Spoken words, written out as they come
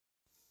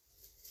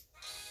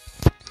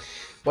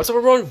What's up,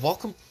 everyone?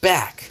 Welcome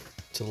back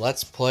to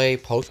Let's Play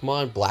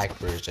Pokemon Black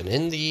version.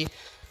 In the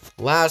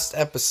last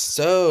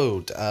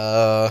episode,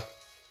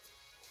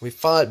 we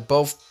fought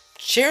both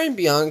Cherry and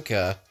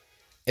Bianca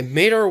and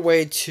made our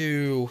way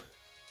to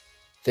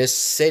this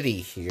city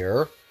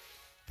here.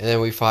 And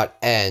then we fought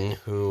N,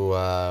 who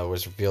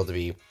was revealed to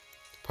be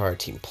part of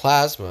Team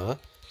Plasma.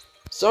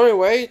 So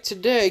anyway,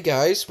 today,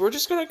 guys, we're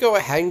just gonna go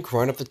ahead and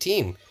grind up the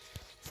team.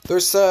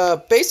 There's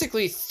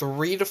basically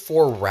 3 to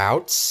 4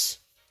 routes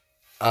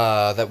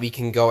that we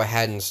can go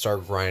ahead and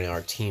start grinding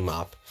our team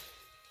up.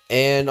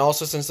 And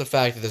also, since the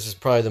fact that this is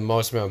probably the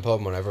most amount of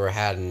Pokemon I've ever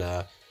had in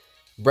a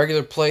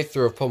regular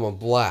playthrough of Pokemon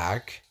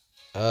Black,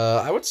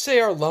 I would say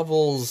our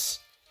levels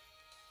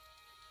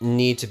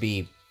need to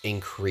be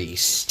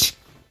increased.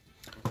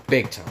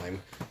 Big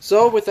time.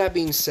 So, with that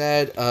being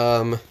said,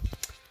 we're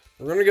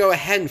going to go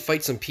ahead and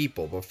fight some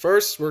people. But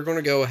first, we're going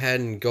to go ahead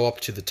and go up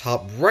to the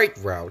top right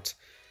route.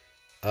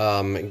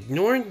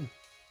 Ignoring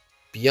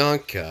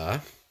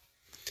Bianca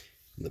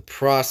in the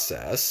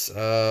process.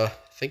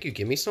 Think you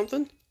give me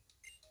something?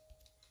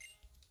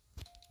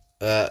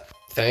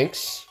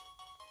 Thanks.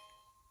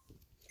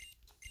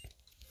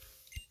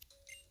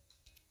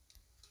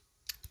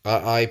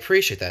 I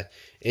appreciate that.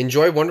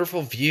 Enjoy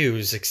wonderful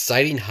views,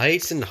 exciting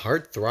heights, and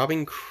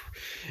heart-throbbing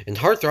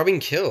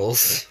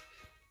kills.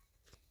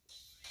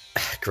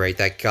 Great,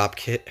 that cop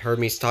heard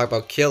me talk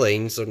about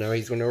killing, so now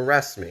he's going to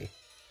arrest me.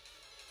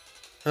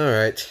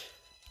 Alright.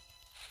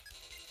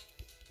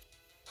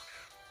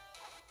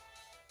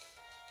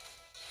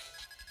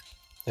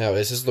 Now,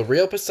 is this the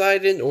real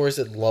Poseidon, or is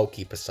it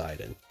Loki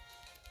Poseidon?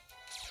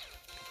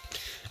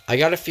 I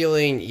got a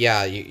feeling,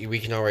 yeah, we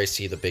can already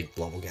see the big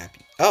level gap.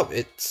 Oh,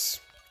 it's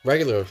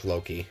regular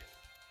Loki.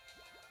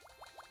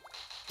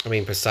 I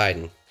mean,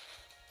 Poseidon.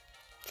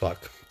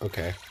 Fuck,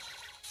 okay.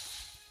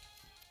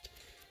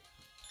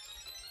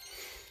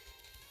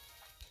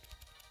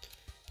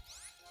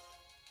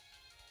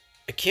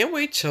 I can't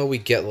wait till we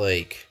get,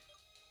 like,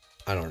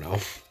 I don't know.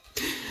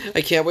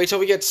 I can't wait till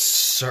we get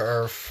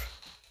Surf.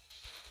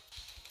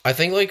 I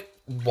think, like,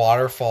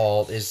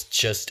 Waterfall is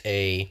just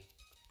a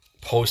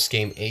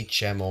post-game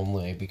HM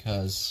only,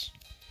 because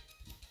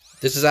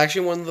this is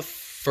actually one of the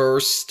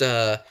first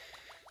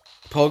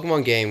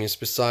Pokemon games,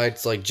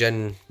 besides, like,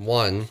 Gen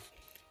 1,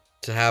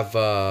 to have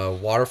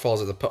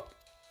Waterfalls at the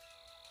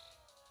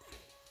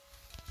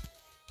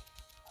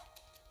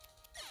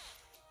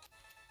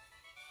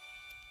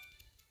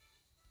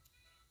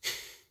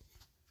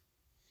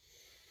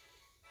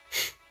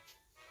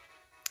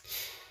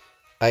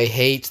I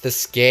hate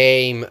this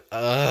game.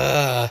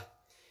 Ugh.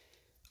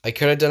 I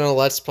could have done a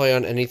Let's Play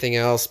on anything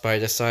else, but I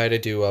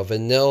decided to do a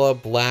Vanilla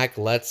Black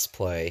Let's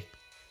Play.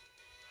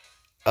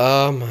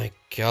 Oh my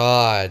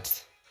god.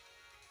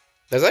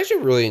 That's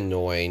actually really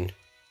annoying.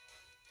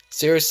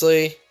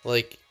 Seriously?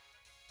 Like,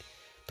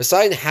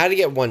 Poseidon had to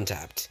get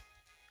one-tapped.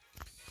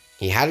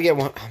 He had to get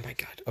one... Oh my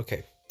god,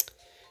 okay.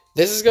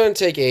 This is going to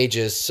take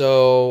ages,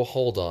 so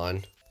hold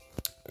on.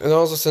 And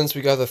also, since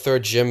we got the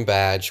 3rd gym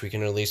badge, we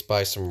can at least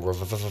buy some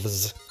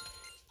revs.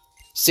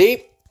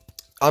 See?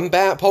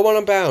 Pokemon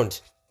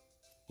Unbound.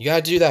 You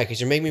gotta do that,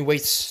 because you're making me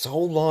wait so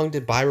long to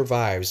buy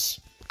revives.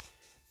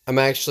 I'm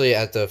actually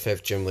at the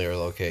 5th gym leader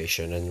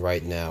location, and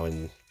right now,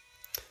 and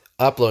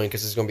uploading,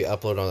 because it's going to be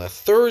uploaded on a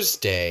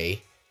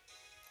Thursday.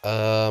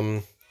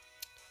 I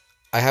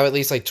have at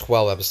least, like,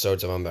 12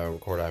 episodes of Unbound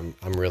recorded.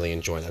 I'm really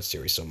enjoying that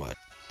series so much.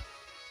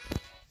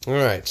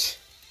 Alright.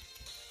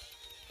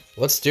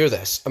 Let's do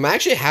this. I'm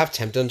actually half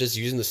tempted on just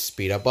using the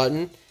speed up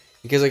button,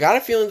 because I got a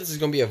feeling this is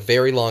going to be a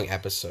very long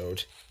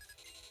episode.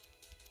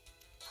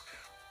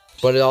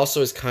 But it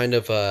also is kind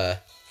of,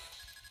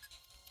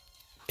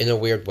 in a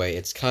weird way,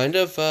 it's kind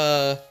of,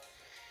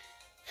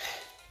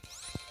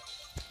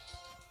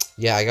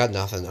 yeah, I got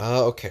nothing.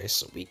 Okay,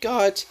 so we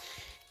got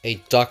a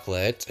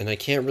Ducklet, and I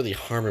can't really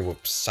harm it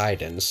with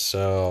Poseidon,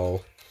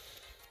 so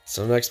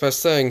the next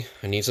best thing.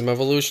 I need some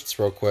evolutions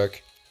real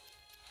quick.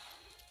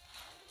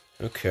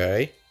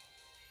 Okay.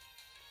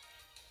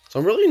 So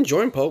I'm really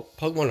enjoying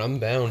Pokemon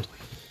Unbound.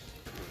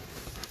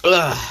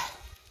 Ugh.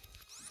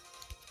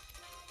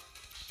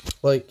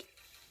 Like,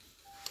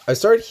 I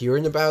started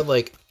hearing about,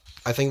 like,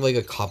 I think, like,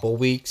 a couple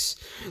weeks.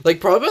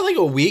 Like, probably, like,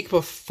 a week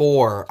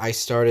before I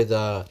started,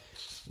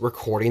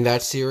 recording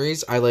that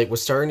series. I, like,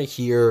 was starting to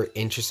hear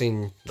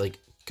interesting, like,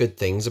 good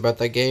things about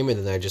that game.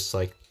 And then I just,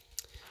 like,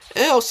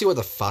 I'll see what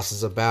the fuss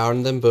is about.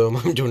 And then, boom,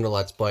 I'm doing a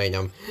Let's Play. And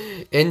I'm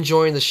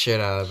enjoying the shit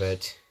out of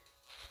it.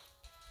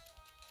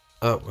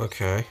 Oh,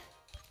 okay.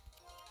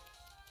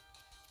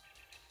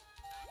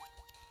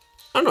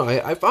 I don't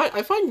know, I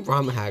find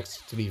ROM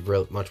hacks to be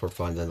much more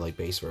fun than, like,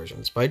 base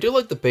versions. But I do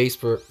like the base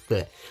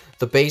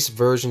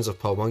versions of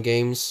Pokemon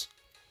games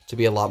to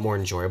be a lot more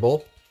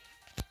enjoyable.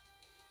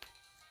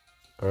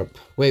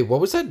 Wait,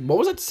 what was that? What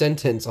was that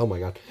sentence? Oh my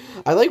god.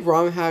 I like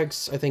ROM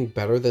hacks, I think,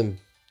 better than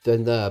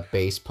the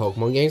base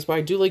Pokemon games, but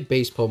I do like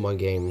base Pokemon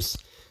games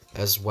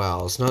as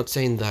well. It's not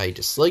saying that I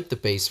dislike the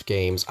base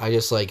games, I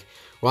just like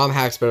ROM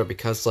hacks better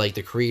because, like,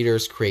 the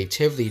creators'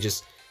 creativity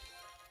just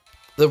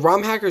the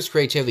ROM hackers'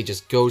 creativity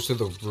just goes through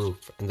the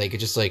roof, and they could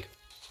just like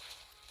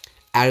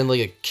add in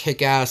like a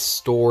kick-ass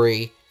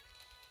story,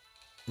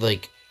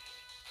 like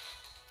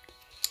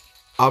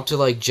up to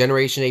like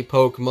Generation 8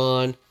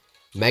 Pokemon,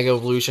 Mega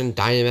Evolution,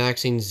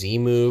 Dynamaxing, Z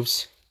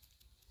moves.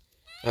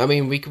 I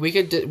mean, we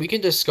can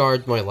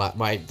discard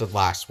the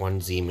last one,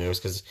 Z moves,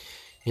 because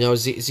you know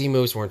Z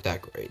moves weren't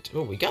that great.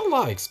 Oh, we got a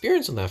lot of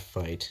experience in that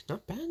fight.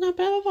 Not bad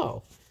at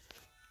all.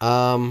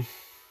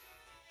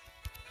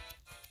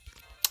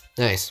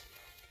 Nice.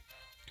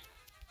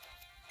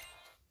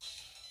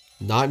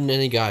 Not in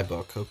any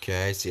guidebook.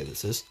 Okay, I see what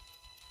this is.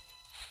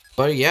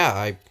 But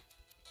yeah,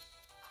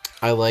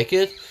 I like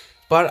it.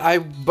 But I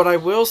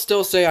will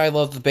still say I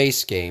love the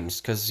base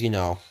games, because, you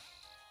know,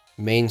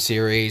 main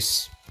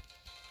series,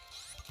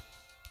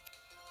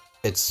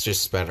 it's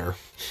just better.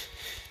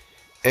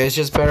 It's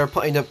just better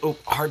playing the... Oh,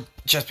 hard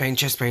chest pain.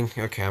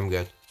 Okay, I'm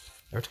good.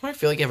 Every time I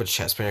feel like I have a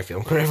chest pain, I feel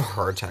I'm gonna have a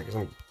heart attack.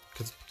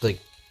 Because, like,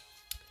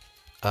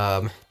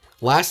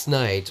 last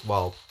night,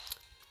 well,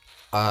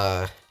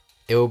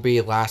 it will be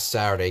last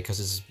Saturday, because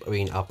this is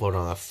being uploaded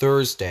on a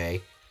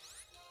Thursday,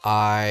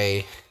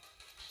 I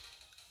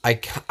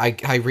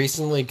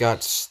recently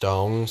got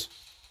stoned.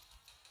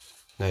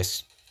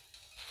 Nice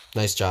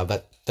job.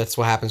 That's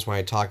what happens when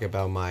I talk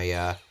about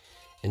my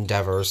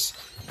endeavors.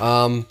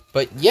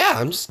 But yeah,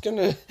 I'm just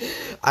gonna.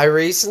 I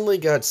recently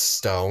got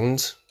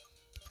stoned,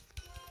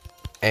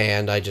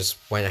 and I just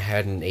went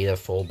ahead and ate a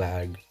full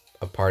bag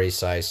of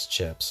party-sized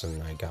chips,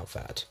 and I got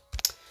fat.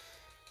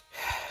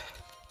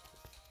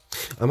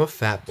 I'm a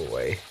fat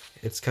boy.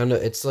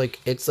 It's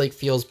like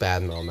feels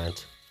bad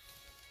moment.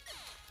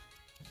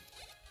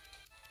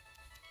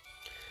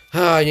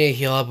 I need to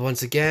heal up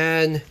once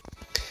again.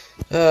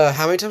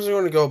 How many times are we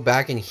going to go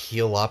back and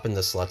heal up in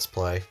this Let's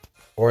Play?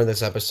 Or in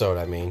this episode,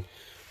 I mean.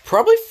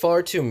 Probably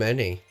far too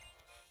many.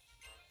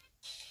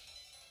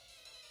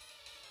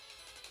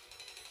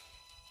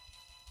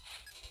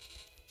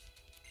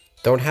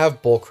 Don't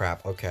have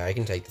bullcrap. Okay, I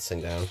can take this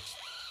thing down.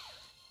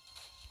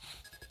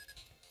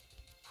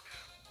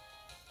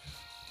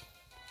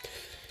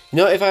 You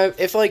know, if my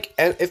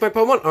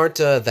Pokemon aren't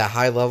that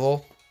high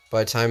level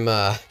by the time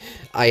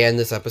I end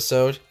this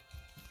episode,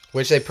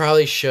 which they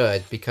probably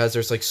should, because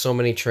there's, like, so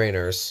many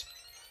trainers.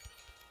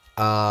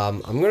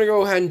 I'm gonna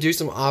go ahead and do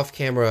some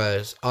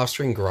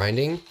off-screen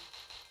grinding.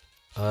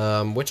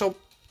 Which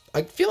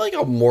I feel like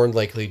I'll more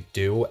likely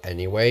do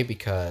anyway,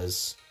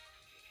 because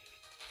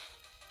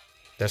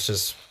that's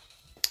just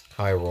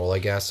how I roll, I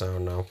guess. I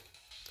don't know.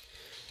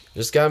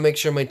 Just gotta make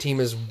sure my team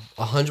is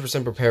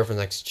 100% prepared for the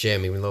next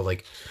gym, even though,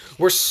 like,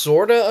 we're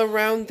sorta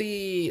around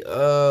the,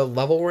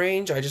 level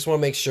range. I just want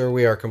to make sure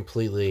we are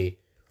completely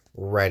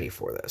ready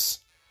for this.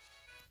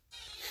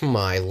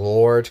 My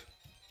lord.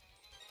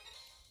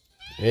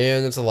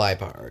 And it's a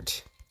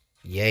Liepard.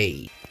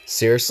 Yay.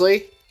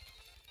 Seriously?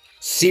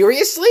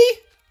 Seriously?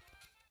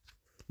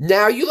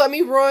 Now you let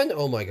me run?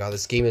 Oh my god,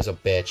 this game is a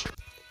bitch.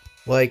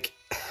 Like,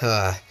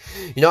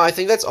 you know, I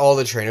think that's all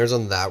the trainers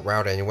on that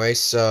route anyway,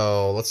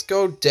 so let's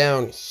go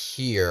down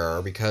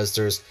here, because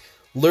there's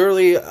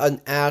literally an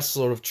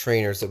assload of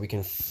trainers that we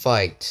can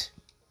fight.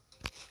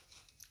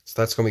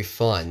 So that's gonna be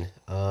fun.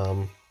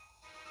 So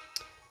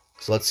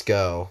let's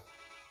go.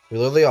 We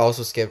literally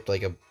also skipped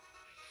like a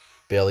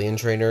billion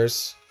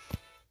trainers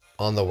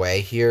on the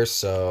way here,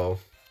 so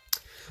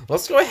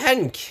let's go ahead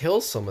and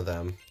kill some of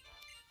them.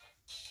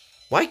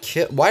 Why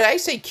did I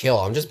say kill?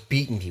 I'm just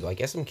beating people. I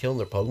guess I'm killing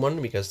their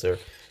Pokemon because their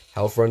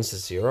health runs to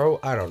 0?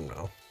 I don't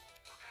know.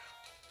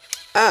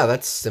 Ah,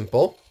 that's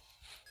simple.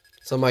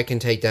 Something I can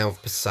take down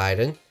with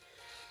Poseidon.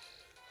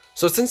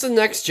 So since the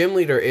next gym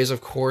leader is,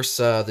 of course,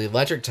 the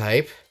electric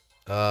type,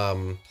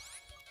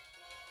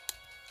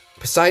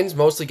 Poseidon's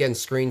mostly getting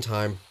screen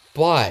time,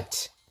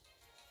 but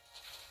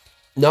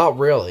not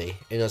really,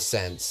 in a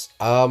sense.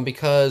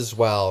 Because,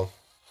 well,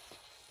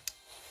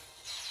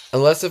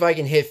 unless if I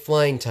can hit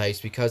flying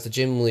types, because the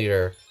gym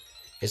leader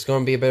is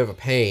going to be a bit of a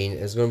pain,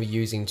 is going to be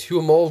using 2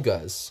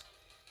 Emolgas,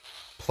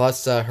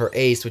 plus her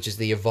ace, which is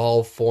the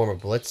evolved form of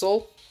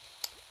Blitzel.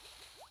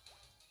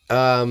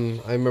 I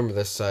remember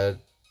this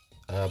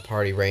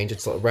party range.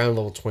 It's around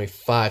level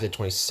 25 to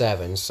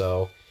 27,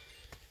 so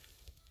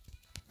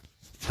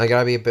I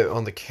gotta be a bit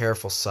on the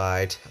careful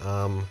side.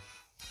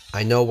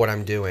 I know what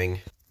I'm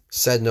doing.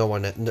 Said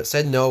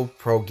no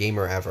pro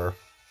gamer ever.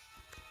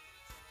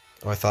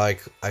 Oh, I thought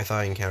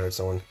I encountered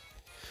someone.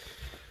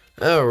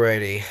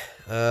 Alrighty.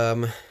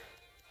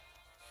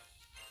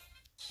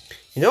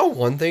 You know,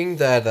 one thing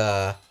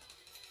that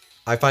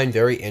I find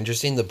very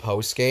interesting in the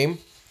post game.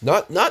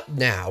 Not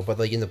now, but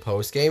like in the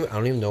post game. I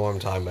don't even know what I'm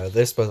talking about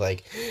this, but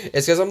like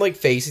it's because I'm like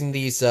facing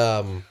these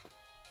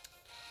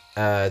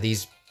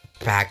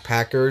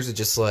backpackers. It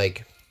just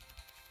like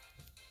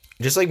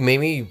made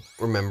me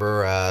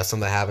remember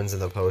something that happens in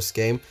the post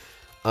game.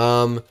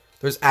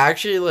 There's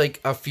actually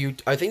like a few.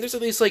 I think there's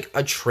at least like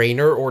a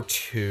trainer or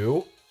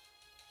 2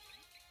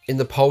 in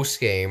the post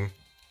game.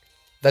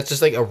 That's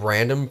just like a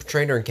random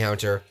trainer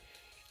encounter,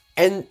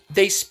 and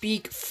they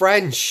speak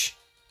French.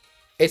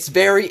 It's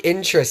very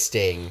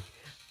interesting.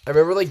 I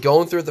remember like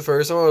going through it the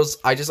first time.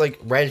 I just like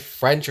read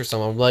French or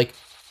something. I'm like,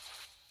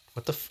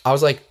 I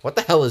was like, what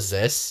the hell is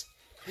this?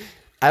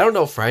 I don't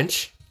know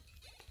French.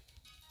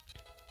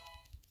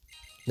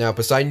 Now,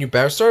 Poseidon, you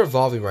better start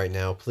evolving right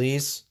now,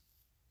 please.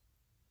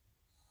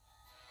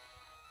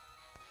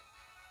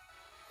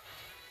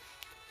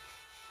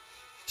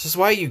 This is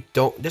why you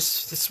don't.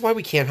 This is why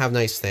we can't have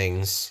nice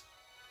things.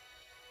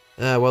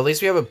 Well, at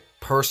least we have a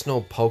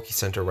personal Poke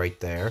Center right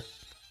there.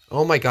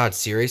 Oh my god,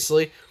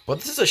 seriously? Well,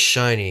 this is a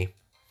shiny.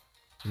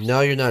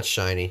 No, you're not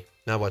shiny.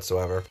 Not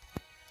whatsoever.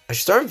 I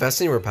should start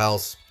investing in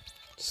repels.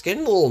 It's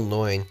getting a little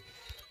annoying.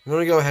 I'm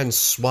gonna go ahead and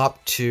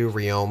swap to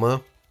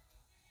Ryoma.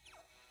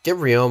 Get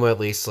Ryoma at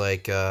least,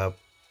 like,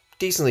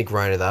 decently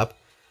grinded up.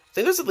 I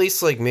think there's at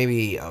least, like,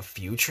 maybe a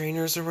few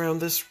trainers around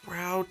this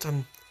route.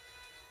 I'm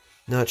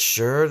not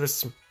sure. There's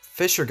some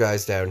Fisher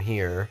guys down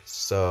here,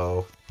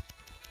 so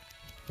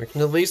I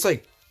can at least,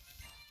 like,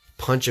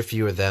 punch a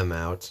few of them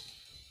out.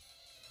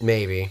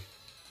 Maybe.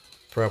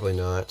 Probably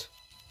not.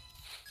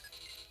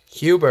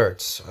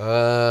 Hubert.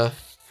 I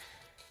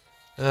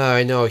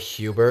know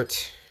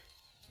Hubert.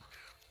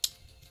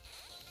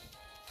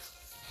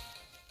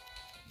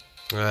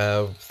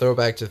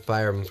 Throwback to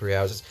Fire Emblem Three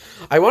Houses.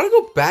 I want to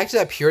go back to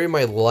that period of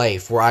my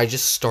life where I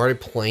just started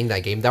playing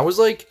that game. That was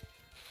like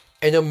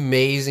an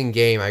amazing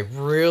game. I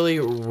really,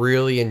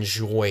 really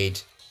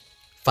enjoyed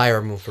Fire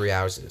Emblem Three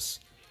Houses.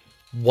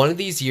 One of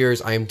these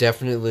years, I am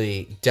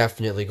definitely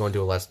going to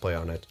do a Let's Play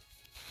on it.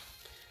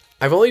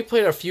 I've only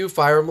played a few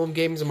Fire Emblem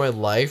games in my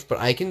life, but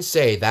I can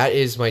say that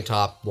is my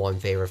top 1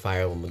 favorite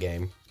Fire Emblem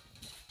game.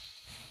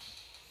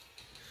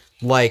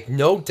 Like,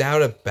 no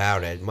doubt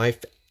about it. I'm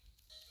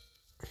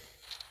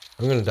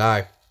gonna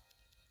die.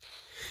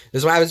 This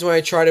is what happens when I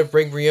try to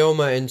bring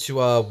Ryoma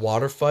into a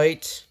water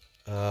fight.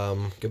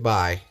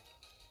 Goodbye.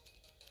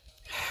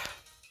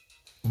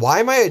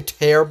 Why am I a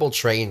terrible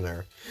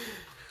trainer?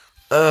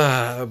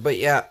 But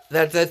yeah,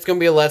 that's gonna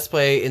be a Let's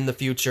Play in the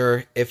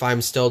future if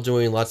I'm still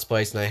doing Let's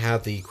Plays and I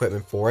have the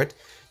equipment for it.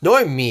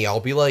 Knowing me,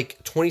 I'll be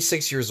like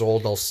 26 years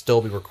old and I'll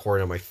still be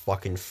recording on my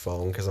fucking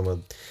phone because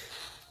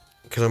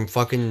I'm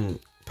fucking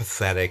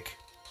pathetic.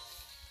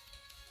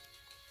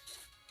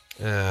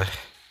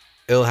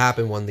 It'll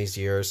happen one of these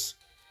years.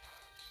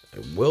 I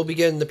will be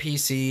getting the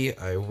PC.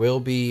 I will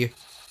be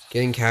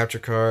getting capture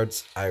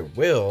cards. I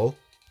will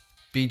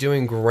be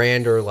doing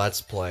grander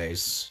Let's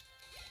Plays.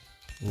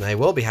 And I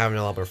will be having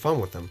a lot more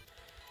fun with them.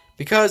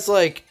 Because,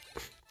 like,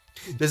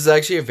 this is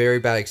actually a very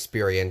bad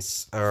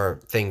experience, or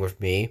thing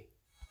with me.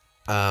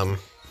 What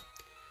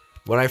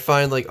I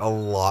find, like, a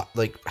lot,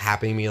 like,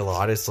 happening to me a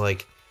lot is,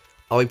 like,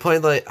 I'll be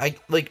playing, like,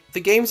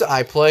 the games that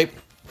I play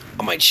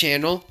on my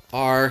channel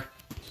are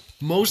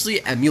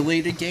mostly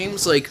emulated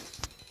games, like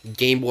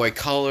Game Boy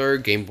Color,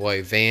 Game Boy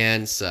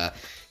Advance,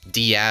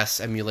 DS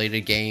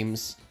emulated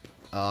games.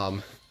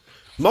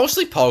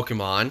 Mostly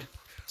Pokemon.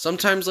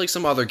 Sometimes like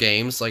some other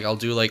games, like I'll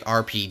do like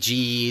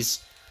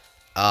RPGs.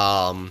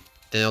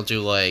 Then I'll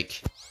do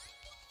like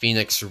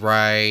Phoenix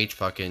Wright,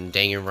 fucking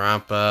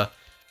Danganronpa,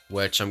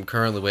 which I'm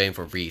currently waiting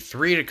for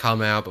V3 to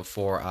come out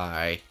before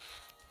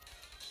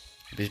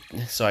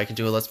so I can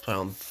do a Let's Play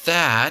on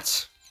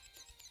that.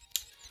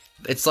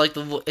 It's like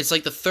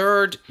the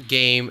third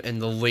game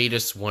and the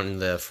latest one in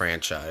the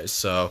franchise,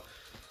 so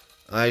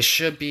I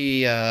should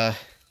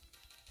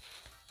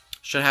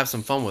have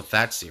some fun with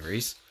that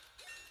series.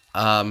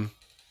 But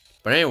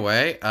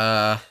anyway,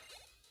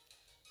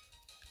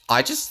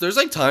 there's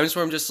like times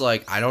where I'm just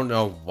like, I don't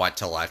know what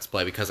to Let's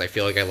Play because I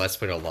feel like I Let's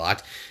Played a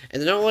lot,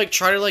 and then I'll like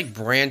try to like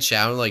branch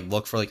out and like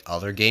look for like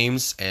other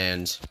games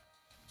and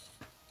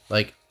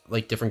like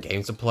different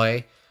games to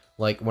play.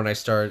 Like, when I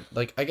started,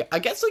 like, I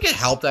guess, like, it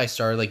helped that I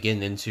started, like,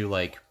 getting into,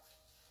 like,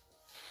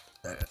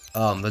 the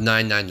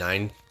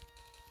 999,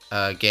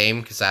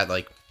 game, because that,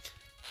 like,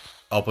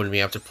 opened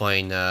me up to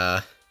playing,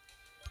 I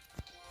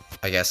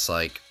guess,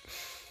 like,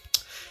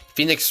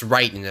 Phoenix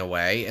Wright in a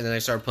way, and then I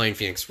started playing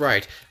Phoenix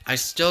Wright. I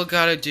still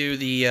gotta do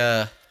the,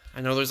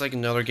 I know there's, like,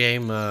 another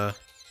game, there's,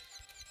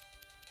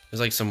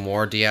 like, some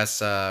more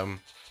DS,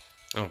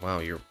 oh wow,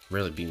 you're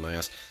really beating my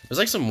ass. There's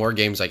like some more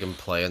games I can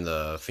play in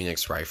the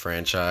Phoenix Wright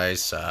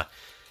franchise. But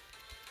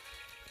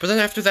then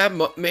after that,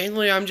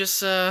 mainly I'm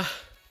just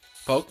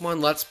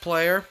Pokemon Let's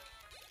Player.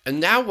 And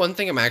now one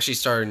thing I'm actually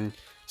starting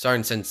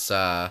since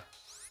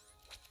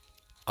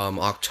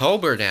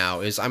October now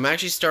is I'm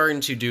actually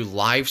starting to do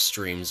live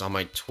streams on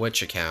my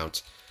Twitch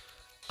account.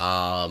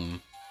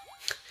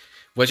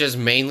 Which is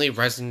mainly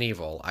Resident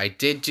Evil. I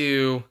did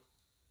do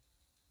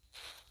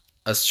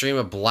a stream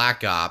of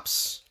Black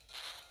Ops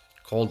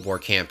Cold War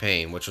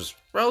campaign, which was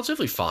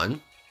relatively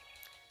fun.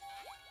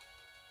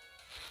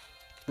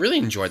 Really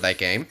enjoyed that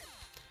game.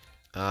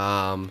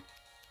 And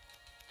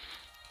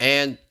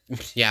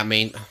yeah, oh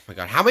my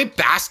god, how many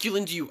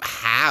Basculin do you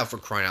have, for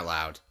crying out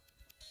loud?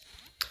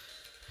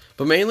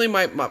 But mainly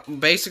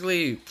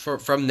basically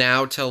from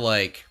now till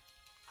like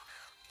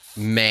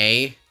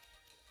May,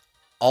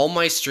 all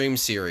my stream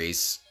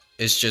series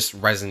is just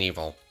Resident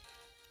Evil.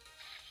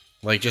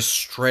 Like just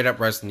straight up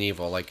Resident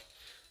Evil. Like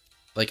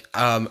Like,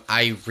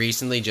 I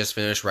recently just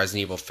finished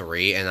Resident Evil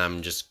 3, and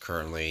I'm just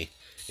currently...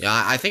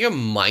 Yeah, I think I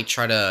might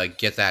try to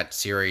get that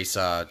series,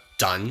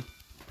 done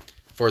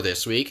for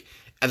this week.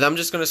 And then I'm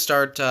just gonna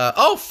start,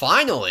 oh,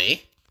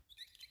 finally!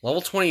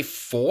 Level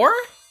 24?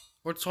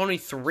 Or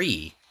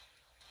 23?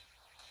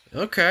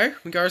 Okay,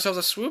 we got ourselves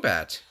a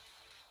Swoobat.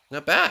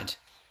 Not bad.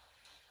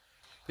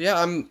 But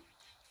yeah,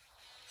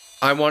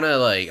 I wanna,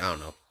 like, I don't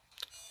know,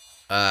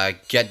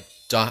 get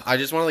done... I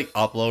just wanna, like,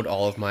 upload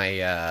all of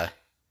my,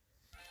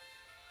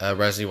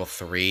 Resident Evil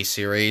 3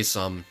 series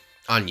on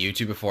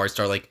YouTube before I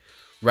start like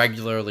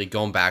regularly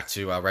going back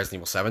to Resident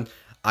Evil 7.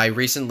 I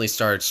recently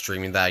started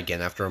streaming that again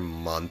after a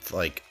month,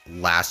 like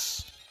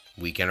last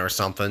weekend or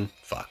something.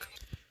 Fuck.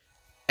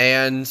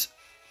 And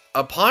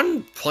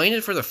upon playing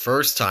it for the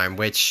first time,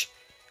 which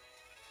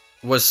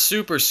was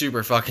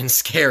super fucking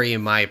scary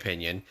in my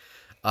opinion,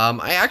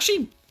 I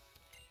actually,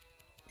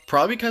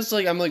 probably because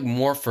like I'm like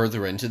more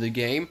further into the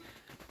game,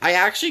 I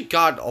actually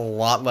got a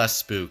lot less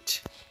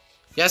spooked.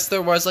 Yes,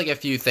 there was, like, a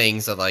few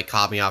things that, like,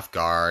 caught me off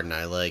guard, and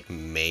I, like,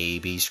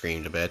 maybe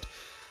screamed a bit.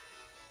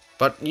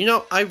 But, you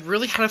know, I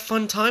really had a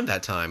fun time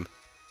that time.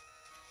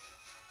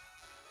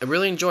 I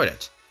really enjoyed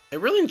it. I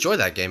really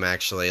enjoyed that game,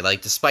 actually.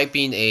 Like, despite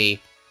being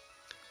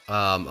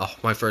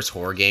my first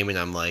horror game, and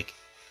I'm, like,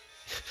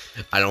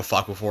 I don't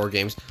fuck with horror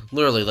games.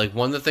 Literally, like,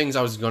 one of the things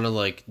I was gonna,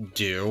 like,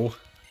 do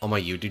on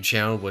my YouTube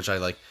channel, which I,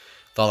 like,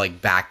 thought,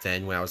 like, back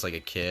then when I was, like, a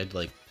kid,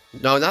 like...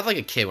 No, not like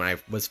a kid when I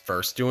was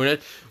first doing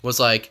it, was,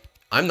 like...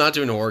 I'm not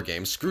doing a horror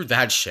game, screw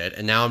that shit,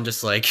 and now I'm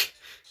just like,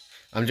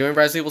 I'm doing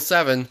Resident Evil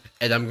 7,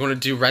 and I'm going to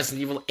do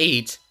Resident Evil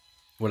 8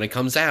 when it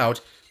comes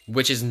out,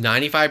 which is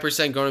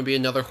 95% going to be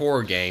another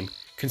horror game,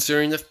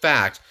 considering the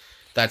fact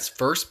that's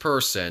first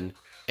person,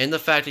 and the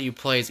fact that you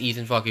play as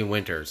Ethan fucking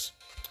Winters,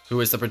 who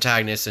is the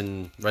protagonist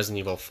in Resident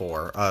Evil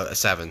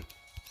 7.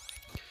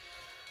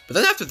 But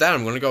then after that,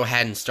 I'm going to go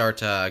ahead and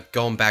start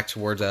going back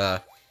towards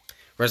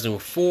Resident Evil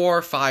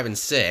 4, 5, and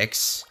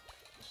 6,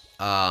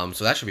 so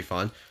that should be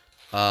fun.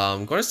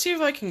 I'm going to see if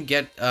I can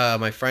get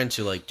my friend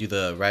to like do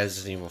the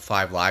Resident Evil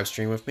 5 live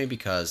stream with me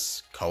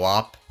because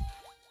co-op.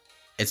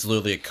 It's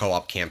literally a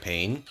co-op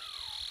campaign.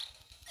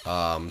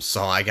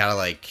 So I gotta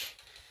like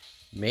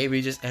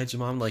maybe just edge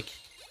him on like,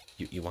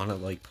 you want to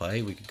like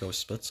play? We could go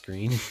split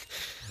screen.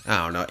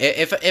 I don't know.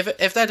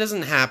 If that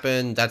doesn't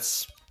happen,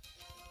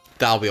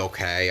 that'll be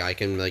okay. I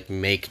can like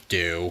make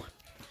do.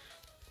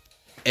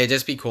 It'd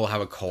just be cool to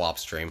have a co-op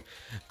stream.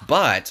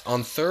 But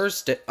on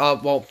Thursday,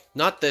 well,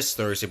 not this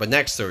Thursday, but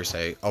next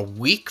Thursday, a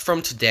week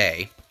from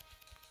today,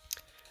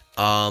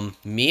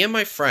 me and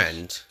my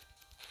friend,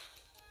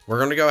 we're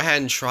gonna go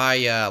ahead and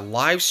try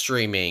live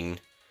streaming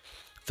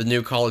the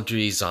new Call of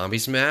Duty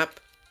Zombies map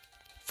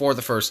for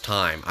the first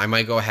time. I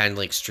might go ahead and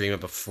like stream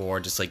it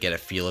before, just like get a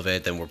feel of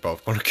it. Then we're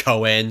both gonna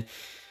go in,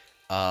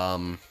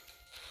 and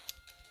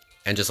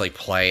just like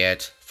play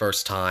it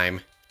first time.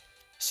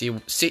 See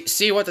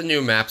what the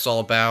new map's all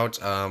about.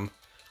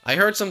 I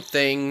heard some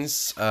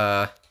things.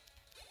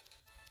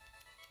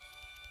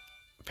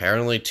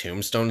 Apparently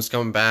Tombstone's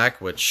coming back,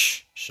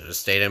 which should have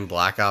stayed in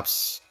Black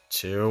Ops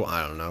 2.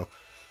 I don't know.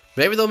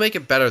 Maybe they'll make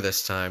it better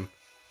this time.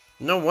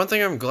 No, one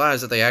thing I'm glad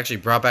is that they actually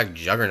brought back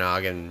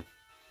Juggernog and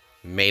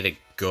made it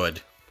good.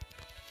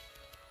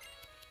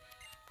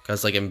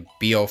 Because, like, in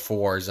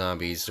BO4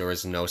 Zombies, there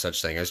was no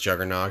such thing as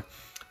Juggernog.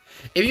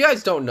 If you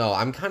guys don't know,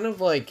 I'm kind of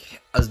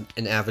like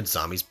an avid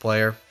Zombies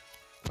player.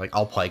 Like,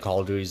 I'll play Call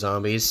of Duty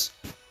Zombies.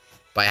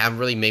 But I haven't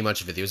really made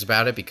much videos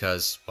about it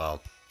because,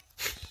 well...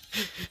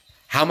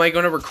 how am I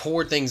going to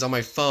record things on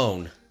my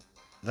phone?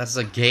 That's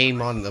a game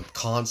on the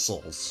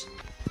consoles.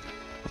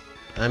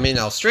 I mean,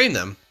 I'll stream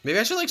them. Maybe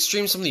I should, like,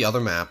 stream some of the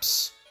other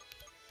maps.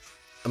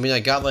 I mean, I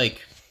got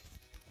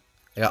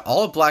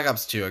all of Black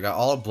Ops 2. I got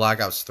all of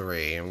Black Ops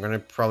 3. I'm going to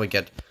probably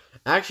get...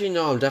 Actually,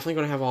 no, I'm definitely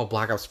going to have all of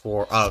Black Ops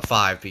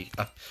 5.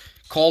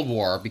 Cold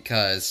War,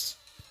 because...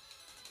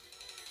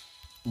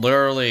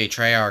 literally,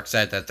 Treyarch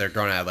said that they're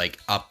going to,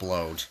 like,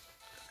 upload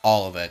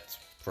all of it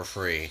for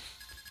free.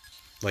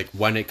 Like,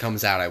 when it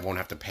comes out, I won't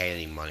have to pay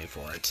any money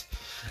for it.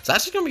 So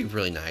that's going to be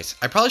really nice.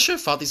 I probably should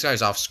have fought these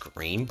guys off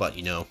screen, but,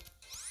 you know,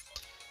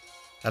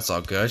 that's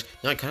all good.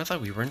 No, I kind of thought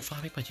we were in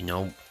Flappy, but, you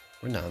know,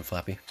 we're not in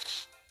Flappy.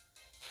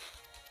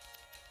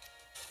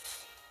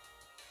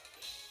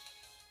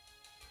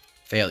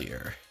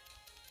 Failure.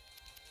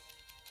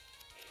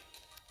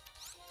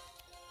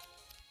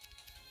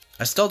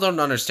 I still don't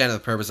understand the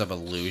purpose of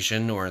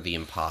illusion or the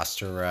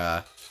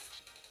imposter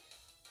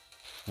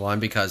one,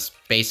 because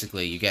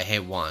basically you get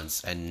hit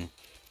once, and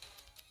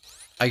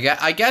I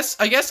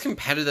guess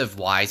competitive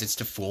wise, it's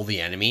to fool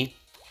the enemy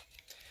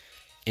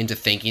into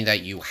thinking that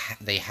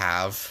they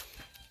have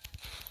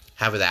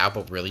it out,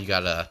 but really you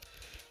got a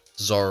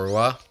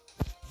Zorua.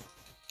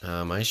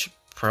 I should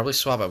probably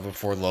swap out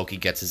before Loki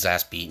gets his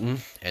ass beaten,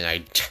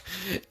 and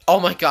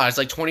oh my god, it's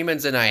like 20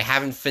 minutes in and I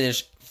haven't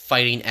finished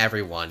fighting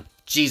everyone.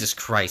 Jesus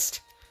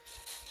Christ.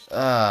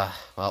 Well,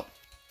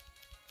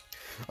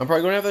 I'm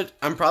probably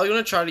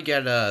gonna try to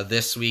get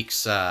this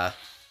week's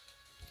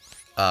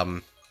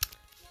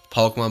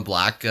Pokemon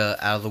Black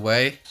out of the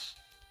way.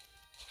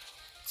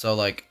 So,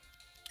 like,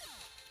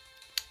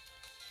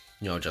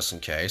 just in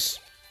case.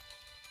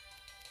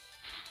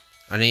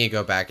 I need to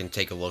go back and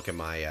take a look at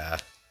my,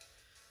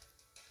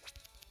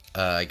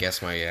 I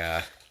guess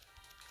my,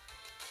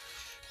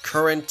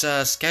 current,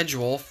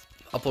 schedule,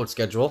 upload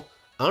schedule.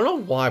 I don't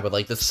know why, but,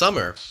 like, this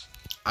summer,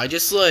 I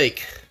just,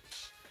 like,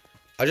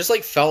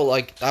 felt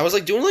like, I was,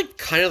 like, doing, like,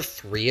 kind of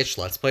 3-ish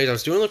Let's Plays. I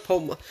was doing, like,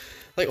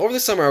 like, over the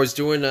summer, I was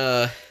doing,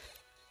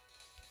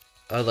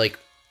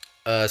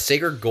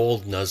 Sacred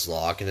Gold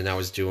Nuzlocke, and then I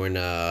was doing,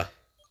 like,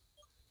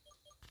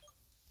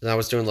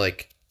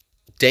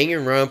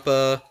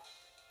 Danganronpa,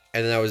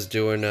 and then I was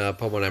doing,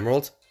 Pokemon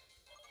Emerald.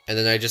 And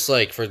then I just,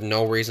 like, for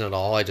no reason at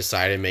all, I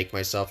decided to make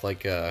myself,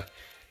 like, a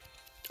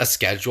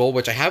schedule,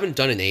 which I haven't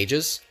done in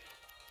ages.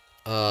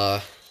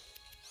 And,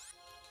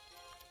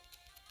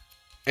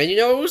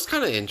 it was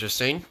kind of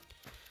interesting.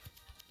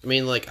 I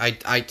mean, like,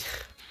 I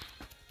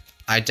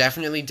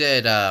definitely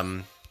did,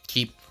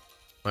 keep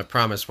my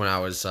promise when I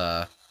was,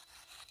 well,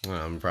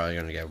 I'm probably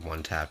gonna get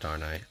one tapped,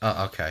 aren't I?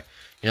 Oh, okay.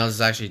 This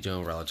is actually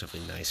doing relatively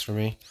nice for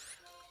me.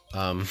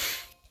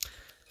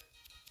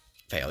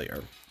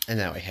 Failure. And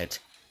now I hit.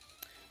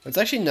 It's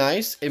actually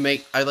nice.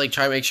 I, like,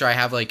 try to make sure I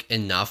have, like,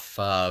 enough,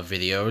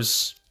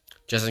 videos.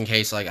 Just in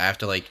case, like, I have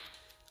to, like,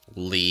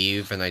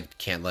 leave and I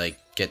can't, like,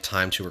 get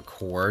time to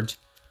record.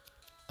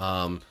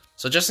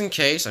 So just in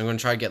case, I'm gonna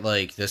try to get,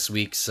 like, this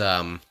week's,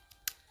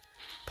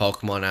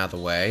 Pokemon out of the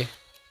way.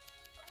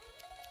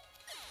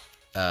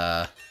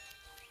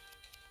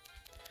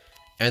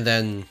 And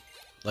then,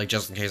 like,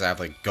 just in case I have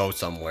to, like, go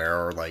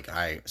somewhere or, like,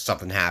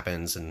 something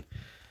happens and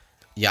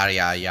yada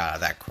yada yada,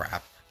 that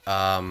crap.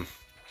 I'll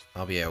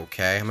be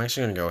okay. I'm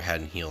actually gonna go ahead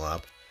and heal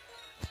up.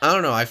 I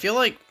don't know, I feel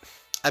like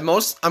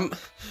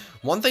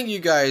one thing you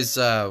guys,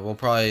 will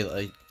probably,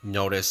 like,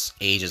 notice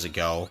ages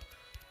ago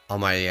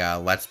on my,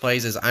 Let's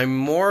Plays is I'm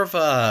more of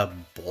a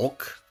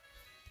bulk.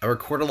 I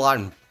record a lot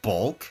in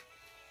bulk.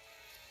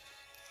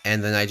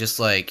 And then I just,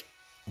 like,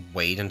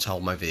 wait until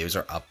my videos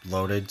are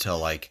uploaded till,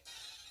 like,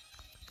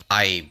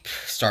 I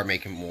start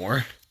making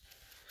more.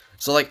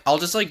 So, like, I'll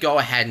just, like, go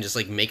ahead and just,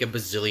 like, make a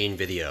bazillion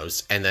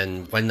videos. And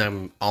then when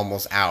I'm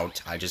almost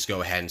out, I just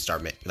go ahead and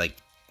start,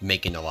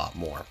 making a lot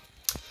more.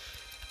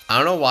 I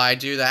don't know why I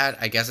do that.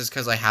 I guess it's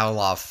because I have a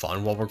lot of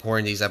fun while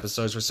recording these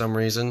episodes for some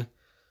reason.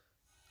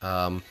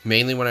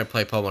 Mainly when I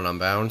play Pokemon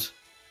Unbound.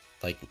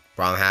 Like,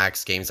 ROM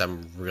hacks, games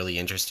I'm really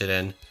interested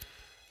in.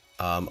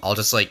 I'll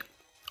just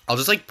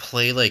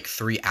play, like,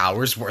 3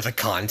 hours worth of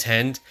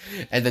content,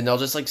 and then I'll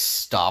just, like,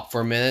 stop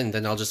for a minute, and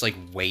then I'll just, like,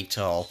 wait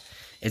till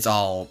it's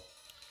all,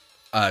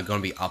 gonna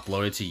be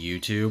uploaded to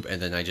YouTube,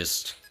 and then I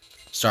just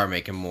start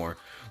making more.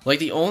 Like,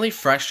 the only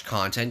fresh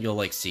content you'll,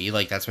 like, see,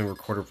 like, that's been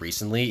recorded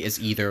recently is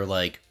either,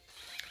 like,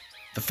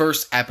 the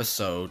first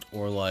episode,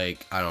 or,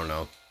 like, I don't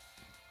know.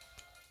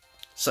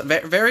 So,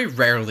 very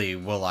rarely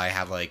will I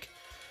have, like,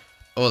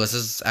 oh, this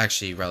is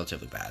actually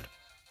relatively bad.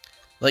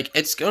 Like,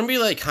 it's gonna be,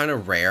 like, kind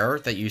of rare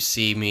that you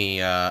see me,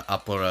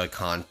 upload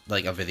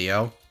a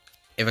video.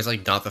 If it's,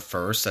 like, not the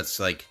first that's,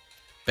 like,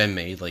 been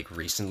made, like,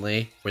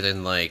 recently.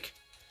 Within, like,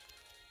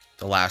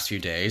 the last few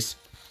days.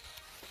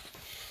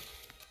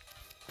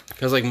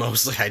 Because, like,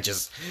 mostly I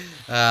just,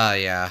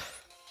 yeah.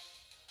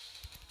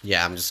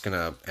 Yeah, I'm just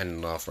gonna end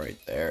it off right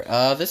there.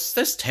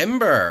 This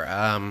timber,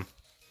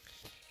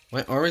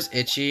 my arm is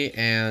itchy,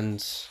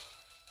 and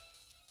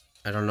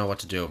I don't know what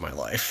to do with my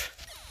life.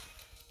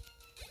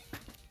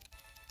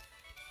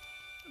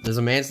 There's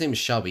a man's name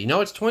Shelby.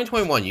 It's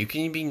 2021. You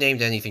can be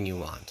named anything you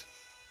want.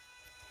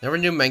 Never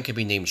knew men could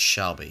be named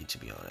Shelby, to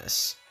be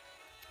honest.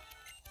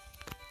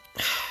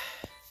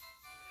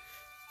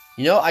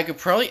 I could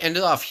probably end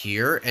it off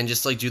here and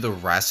just, like, do the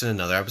rest in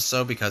another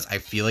episode, because I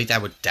feel like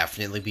that would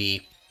definitely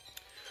be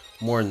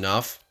more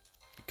enough.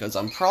 Because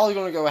I'm probably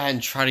going to go ahead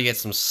and try to get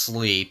some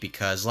sleep,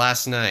 because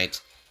last night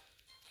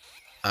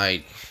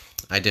I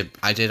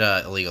did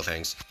illegal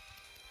things.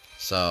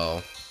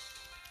 So,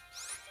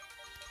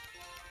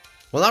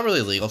 well, not really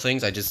illegal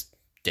things, I just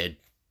did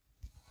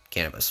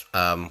cannabis.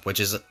 Which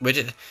is,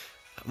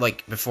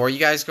 like, before you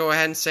guys go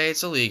ahead and say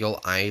it's illegal,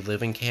 I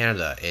live in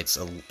Canada.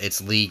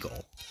 It's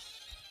legal.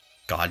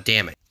 God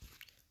damn it.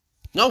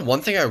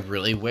 One thing I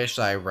really wish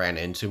I ran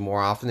into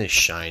more often is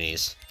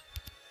shinies.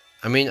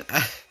 I mean,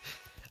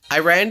 I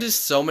ran into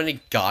so many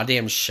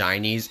goddamn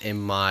shinies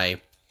in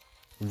my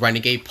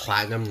Renegade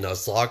Platinum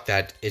Nuzlocke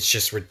that it's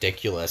just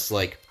ridiculous.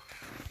 Like,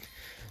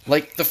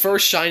 the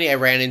first shiny I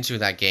ran into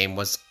in that game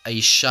was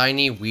a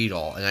shiny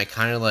Weedle, and I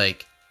kind of,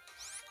 like,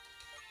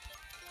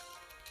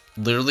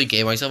 literally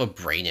gave myself a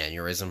brain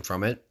aneurysm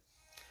from it.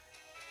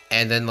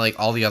 And then, like,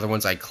 all the other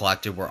ones I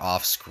collected were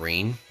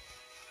off-screen,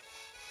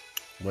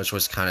 which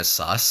was kind of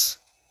sus.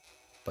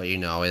 But,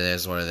 it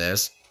is what it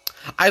is.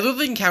 I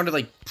literally encountered,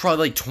 like,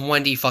 probably, like,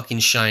 20 fucking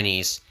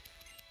shinies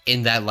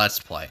in that Let's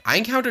Play. I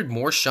encountered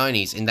more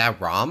shinies in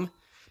that ROM,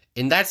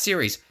 in that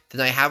series,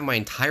 than I have my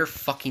entire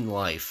fucking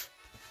life.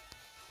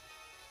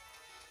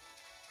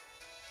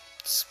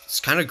 It's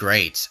kind of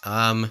great.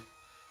 Oh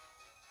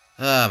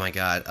my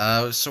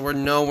god. So we're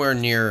nowhere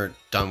near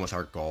done with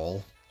our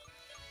goal.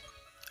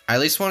 I at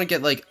least want to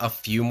get like a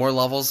few more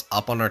levels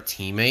up on our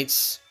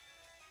teammates.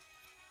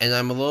 And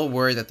I'm a little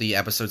worried that the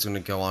episode's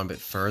going to go on a bit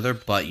further,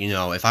 but you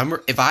know, if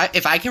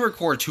I can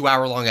record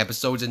 2-hour-long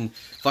episodes in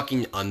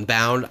fucking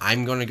Unbound,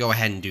 I'm going to go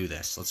ahead and do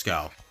this. Let's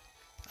go.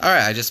 All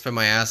right, I just put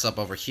my ass up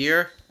over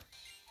here.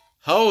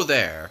 Ho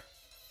there.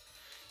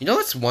 You know,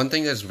 that's one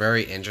thing that's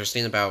very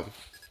interesting about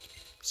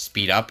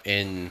speed up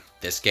in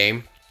this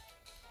game.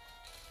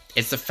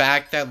 It's the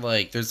fact that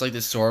like there's like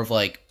this sort of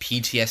like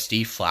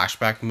PTSD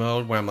flashback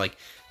mode where I'm like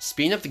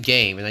speeding up the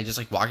game and I just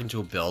like walk into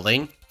a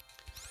building.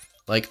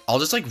 Like, I'll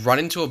just, like, run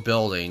into a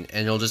building,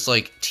 and it'll just,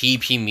 like,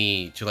 TP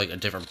me to, like, a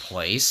different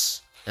place.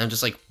 And I'm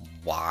just like,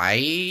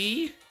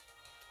 why?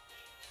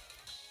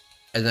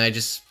 And then I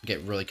just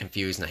get really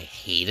confused, and I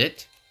hate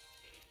it.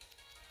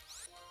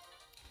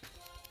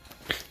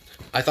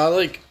 I thought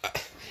it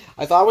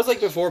was, like,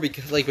 before,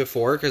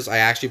 because I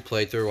actually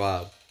played through,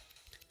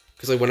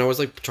 because, like, when I was,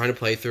 like, trying to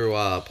play through,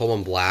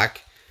 Pokemon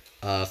Black,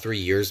 3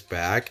 years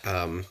back,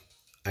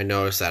 I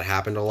noticed that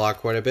happened a lot,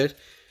 quite a bit.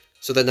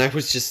 So then I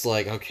was just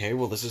like, okay,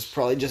 well, this is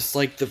probably just,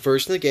 like, the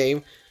version of the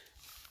game.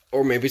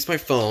 Or maybe it's my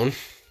phone.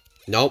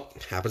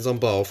 Nope, happens on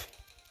both.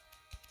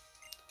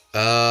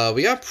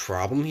 We got a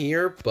problem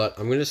here, but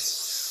I'm gonna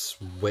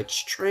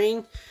switch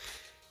train.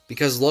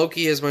 Because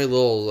Loki is my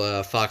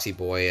little, foxy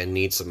boy and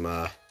needs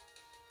some,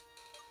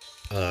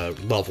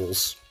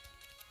 levels.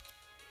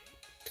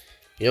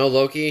 You know,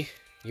 Loki,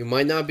 you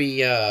might not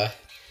be,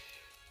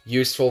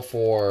 useful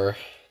for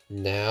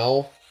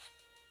now.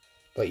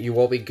 But you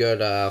will be good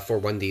for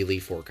when the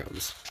Elite Four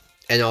comes.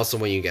 And also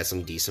when you get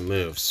some decent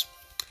moves.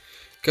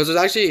 Because there's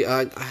actually,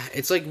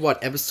 it's like,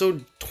 what,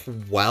 episode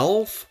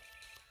 12?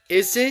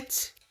 Is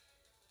it?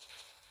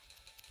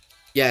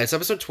 Yeah, it's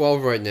episode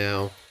 12 right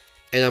now.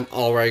 And I'm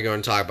already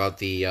going to talk about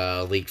the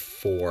Elite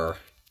Four.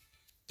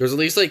 There's at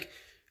least, like,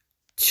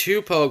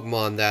 2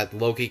 Pokemon that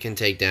Loki can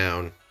take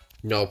down.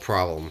 No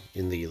problem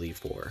in the Elite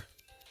Four.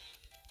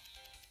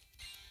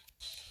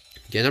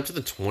 Getting up to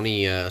the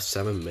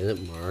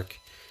 27-minute mark.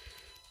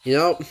 You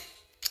know,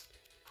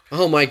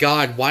 oh my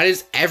god, why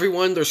does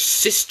everyone, their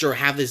sister,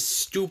 have this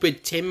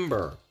stupid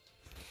timber?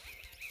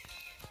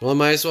 Well, I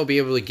might as well be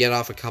able to get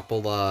off a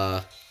couple,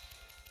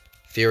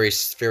 fairy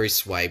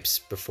swipes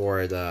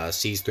before it,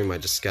 sees through my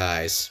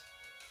disguise.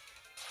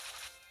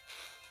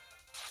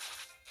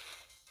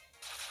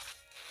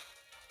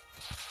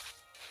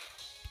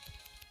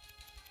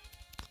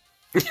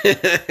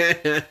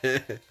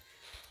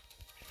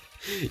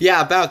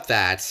 Yeah, about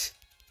that.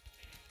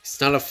 He's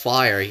not a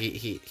flyer.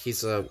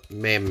 He's a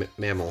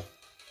mammal.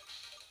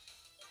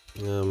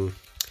 But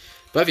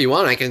if you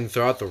want, I can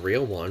throw out the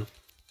real one.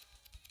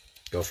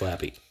 Go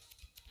Flappy.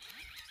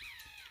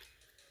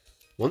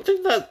 One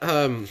thing that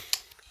I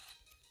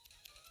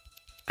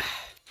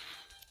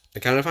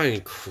kind of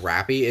find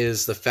crappy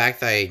is the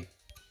fact that I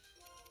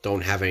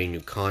don't have any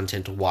new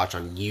content to watch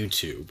on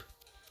YouTube.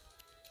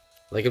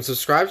 Like, I'm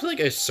subscribed to like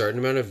a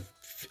certain amount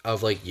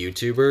of like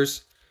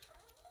YouTubers.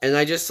 And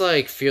I just,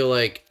 like, feel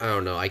like, I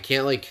don't know, I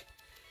can't, like,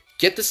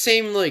 get the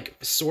same, like,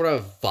 sort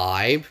of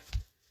vibe,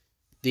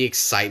 the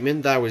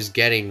excitement that I was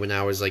getting when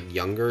I was, like,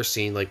 younger,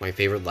 seeing, like, my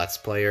favorite Let's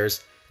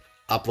Players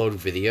upload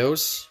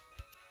videos.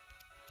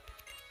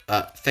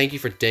 Thank you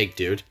for Dig,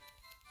 dude.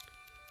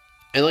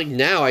 And, like,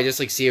 now I just,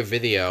 like, see a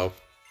video,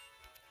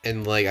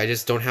 and, like, I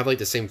just don't have, like,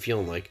 the same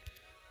feeling, like,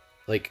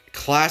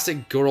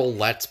 classic good old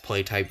Let's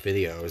Play type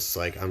videos,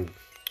 like,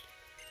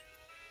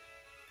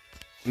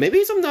 maybe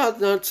it's I'm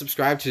not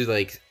subscribed to,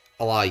 like,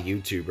 a lot of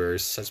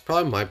YouTubers. That's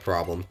probably my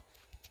problem.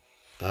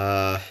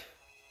 But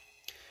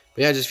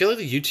yeah, I just feel like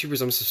the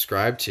YouTubers I'm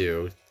subscribed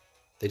to,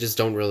 they just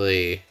don't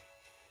really,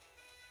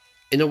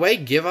 in a way,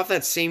 give off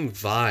that same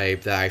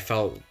vibe that I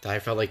felt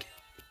like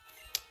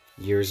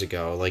years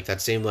ago. Like,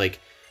 that same, like,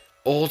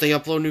 oh, they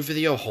upload a new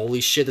video,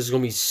 holy shit, this is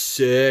gonna be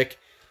sick.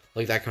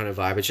 Like, that kind of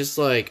vibe. It's just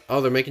like,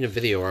 oh, they're making a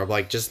video, or I'm,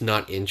 like, just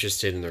not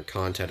interested in their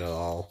content at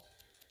all.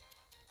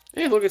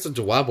 Hey, look, it's a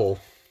Dwebble.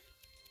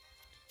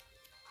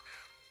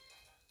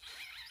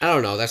 I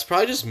don't know, that's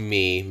probably just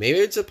me. Maybe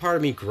it's a part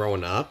of me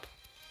growing up.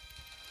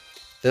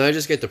 Then I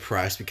just get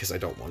depressed because I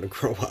don't want to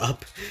grow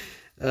up.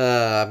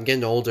 I'm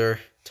getting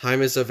older.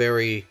 Time is a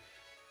very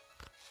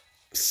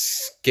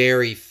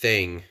scary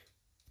thing.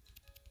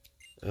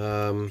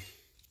 No,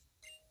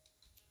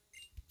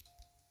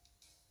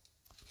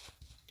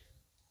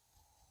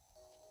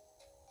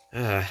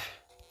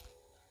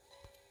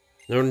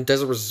 in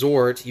Desert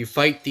Resort, you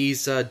fight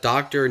these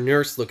doctor and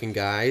nurse looking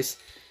guys.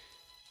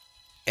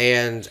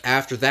 And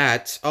after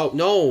that... Oh,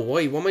 no,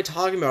 wait, what am I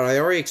talking about? I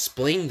already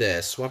explained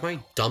this. Why am I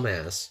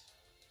dumbass?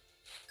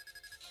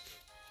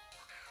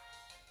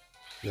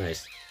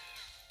 Nice.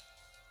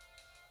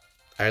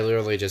 I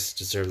literally just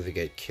deserve to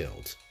get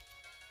killed.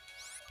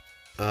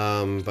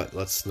 But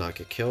let's not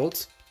get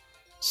killed.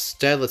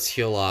 Instead, let's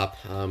heal up.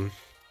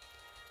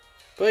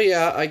 But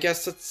yeah, I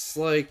guess that's,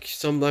 like,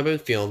 something I've been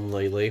feeling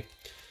lately.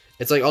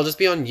 It's like, I'll just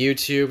be on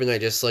YouTube and I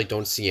just, like,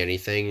 don't see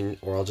anything.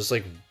 Or I'll just,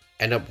 like,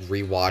 end up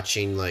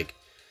rewatching, like,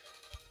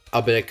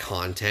 a bit of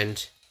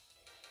content,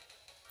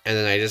 and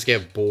then I just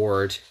get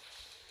bored,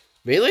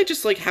 Maybe like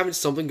just like having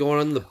something going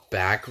on in the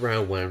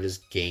background when I'm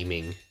just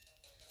gaming.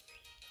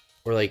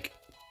 Or like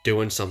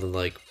doing something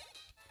like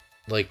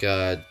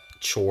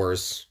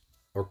chores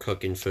or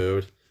cooking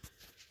food.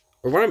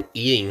 Or when I'm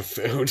eating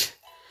food.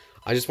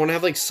 I just want to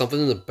have like something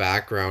in the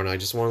background. I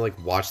just want to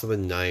like watch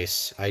something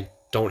nice. I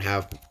don't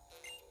have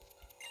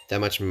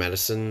that much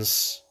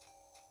medicines,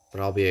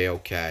 but I'll be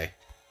okay.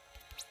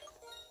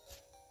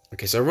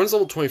 Okay, so everyone's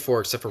level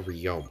 24 except for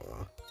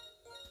Ryoma.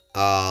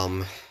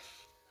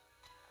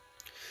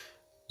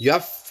 You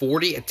have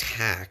 40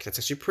 attack. That's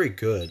actually pretty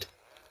good.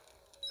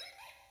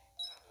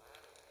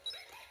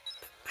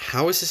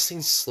 How is this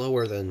thing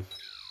slower than...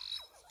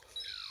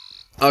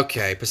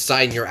 Okay,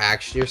 Poseidon, your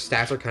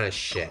stats are kind of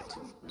shit.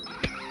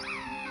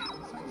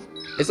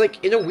 It's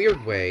like, in a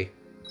weird way.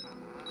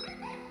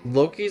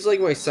 Loki's like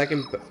my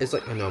second... It's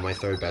like, oh no, my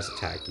third best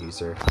attack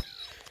user.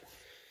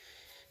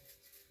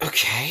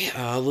 Okay,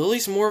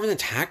 Lily's more of an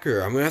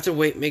attacker. I'm gonna have to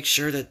make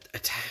sure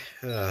that...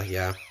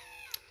 yeah.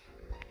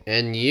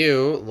 And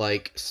you,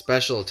 like,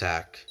 special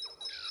attack.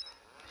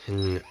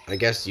 And I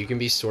guess you can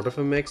be sort of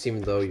a mix,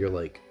 even though you're,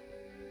 like,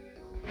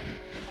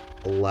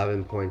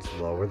 11 points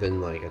lower than,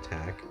 like,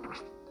 attack.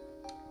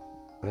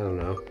 I don't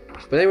know.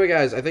 But anyway,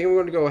 guys, I think I'm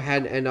going to go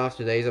ahead and end off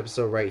today's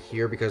episode right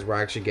here, because we're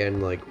actually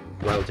getting, like,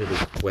 relatively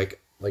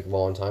quick, like,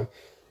 long time.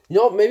 You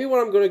know, maybe what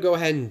I'm going to go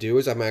ahead and do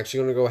is I'm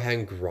actually going to go ahead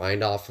and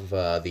grind off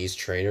of these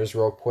trainers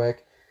real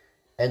quick.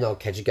 And I'll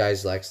catch you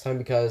guys next time,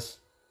 because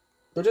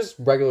they're just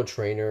regular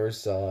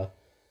trainers.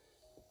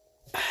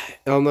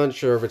 I'm not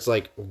sure if it's,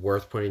 like,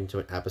 worth putting into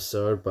an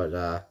episode,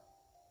 but,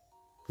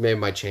 maybe I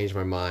might change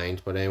my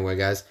mind. But anyway,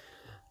 guys,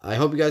 I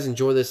hope you guys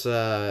enjoy this,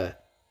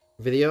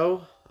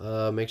 video.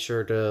 Make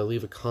sure to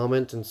leave a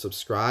comment and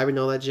subscribe and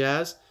all that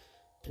jazz.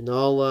 And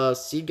I'll,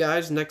 see you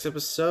guys next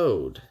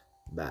episode.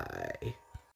 Bye.